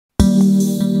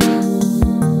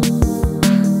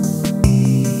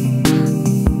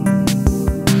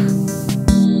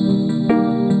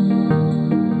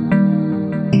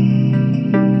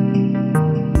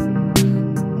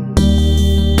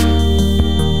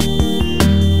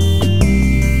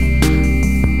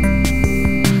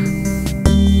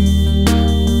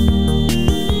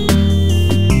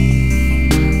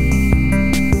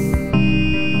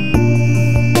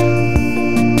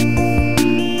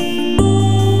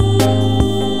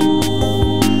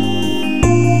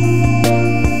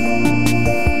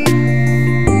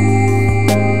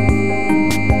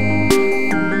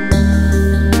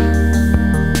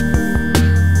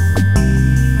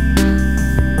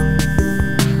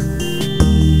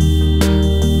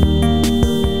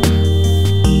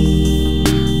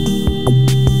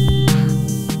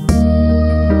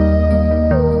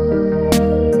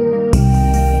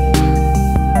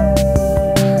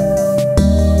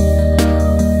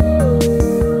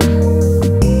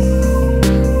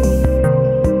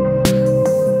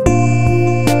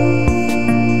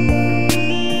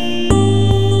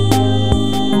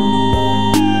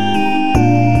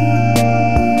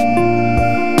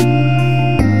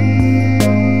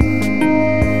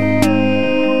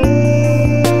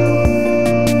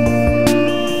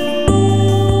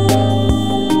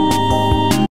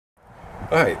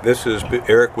This is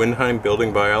Eric Windheim,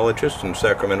 building biologist in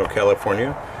Sacramento,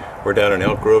 California. We're down in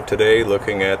Elk Grove today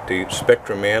looking at the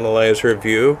spectrum analyzer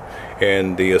view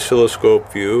and the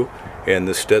oscilloscope view and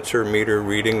the Stetzer meter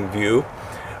reading view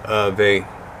of a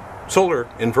solar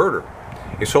inverter.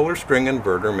 A solar string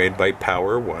inverter made by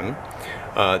Power One.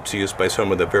 It's used by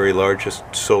some of the very largest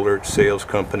solar sales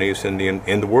companies in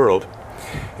the world.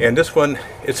 And this one,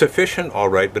 it's efficient, all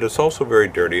right, but it's also very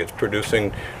dirty. It's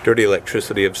producing dirty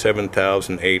electricity of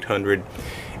 7,800.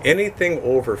 Anything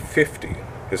over 50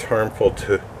 is harmful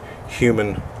to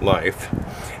human life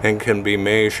and can be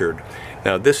measured.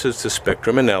 Now, this is the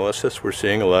spectrum analysis. We're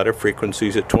seeing a lot of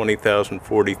frequencies at 20,000,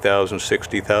 40,000,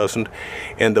 60,000,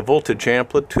 and the voltage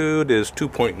amplitude is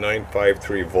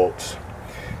 2.953 volts.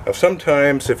 Now,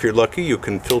 sometimes, if you're lucky, you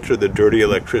can filter the dirty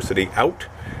electricity out.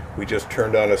 We just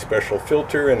turned on a special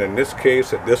filter, and in this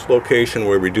case, at this location,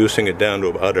 we're reducing it down to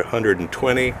about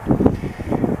 120.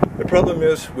 The problem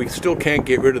is we still can't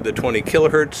get rid of the 20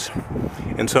 kilohertz,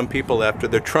 and some people, after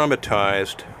they're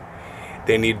traumatized,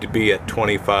 they need to be at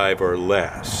 25 or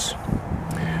less.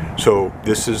 So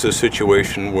this is a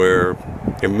situation where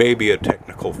there may be a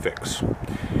technical fix,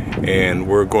 and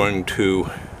we're going to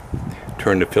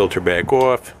turn the filter back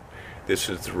off. This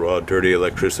is the raw dirty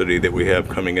electricity that we have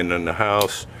coming in the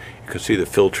house. You can see the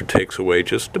filter takes away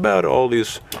just about all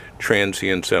these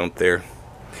transients out there.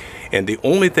 And the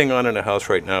only thing on in the house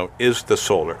right now is the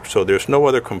solar. So there's no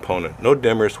other component, no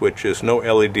dimmer switches, no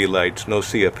LED lights, no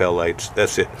CFL lights.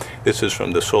 That's it. This is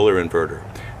from the solar inverter.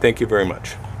 Thank you very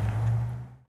much.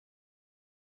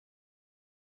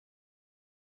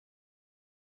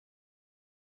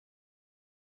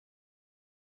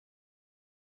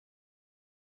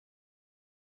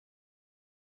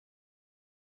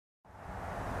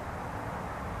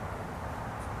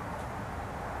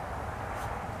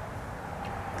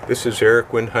 This is Eric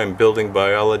Windheim, building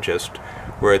biologist.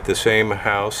 We're at the same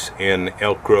house in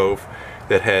Elk Grove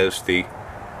that has the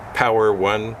Power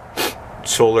One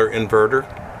solar inverter,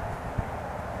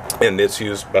 and it's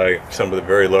used by some of the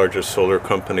very largest solar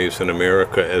companies in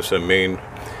America as a main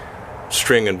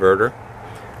string inverter.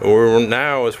 And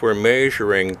as we're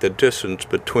measuring the distance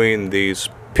between these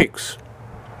peaks.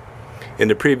 In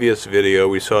the previous video,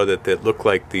 we saw that it looked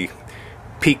like the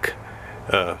peak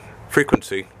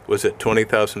frequency was at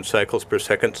 20,000 cycles per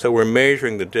second. So we're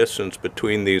measuring the distance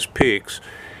between these peaks,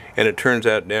 and it turns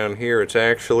out down here it's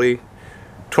actually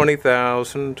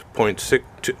 20.65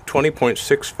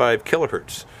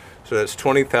 kilohertz. So that's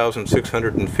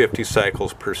 20,650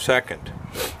 cycles per second.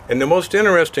 And the most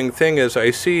interesting thing is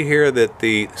I see here that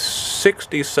the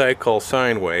 60 cycle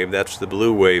sine wave, that's the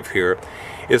blue wave here,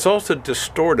 is also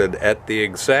distorted at the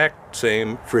exact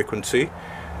same frequency,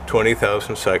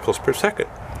 20,000 cycles per second.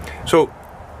 So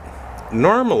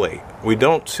normally we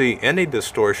don't see any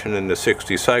distortion in the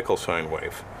 60 cycle sine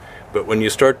wave, but when you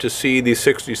start to see the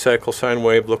 60 cycle sine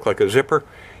wave look like a zipper,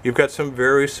 you've got some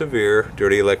very severe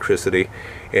dirty electricity,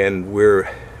 and we're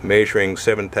measuring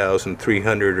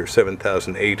 7,300 or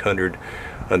 7,800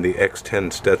 on the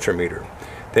X10 Stetzer meter.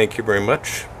 Thank you very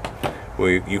much.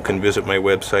 You can visit my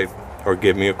website or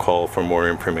give me a call for more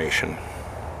information.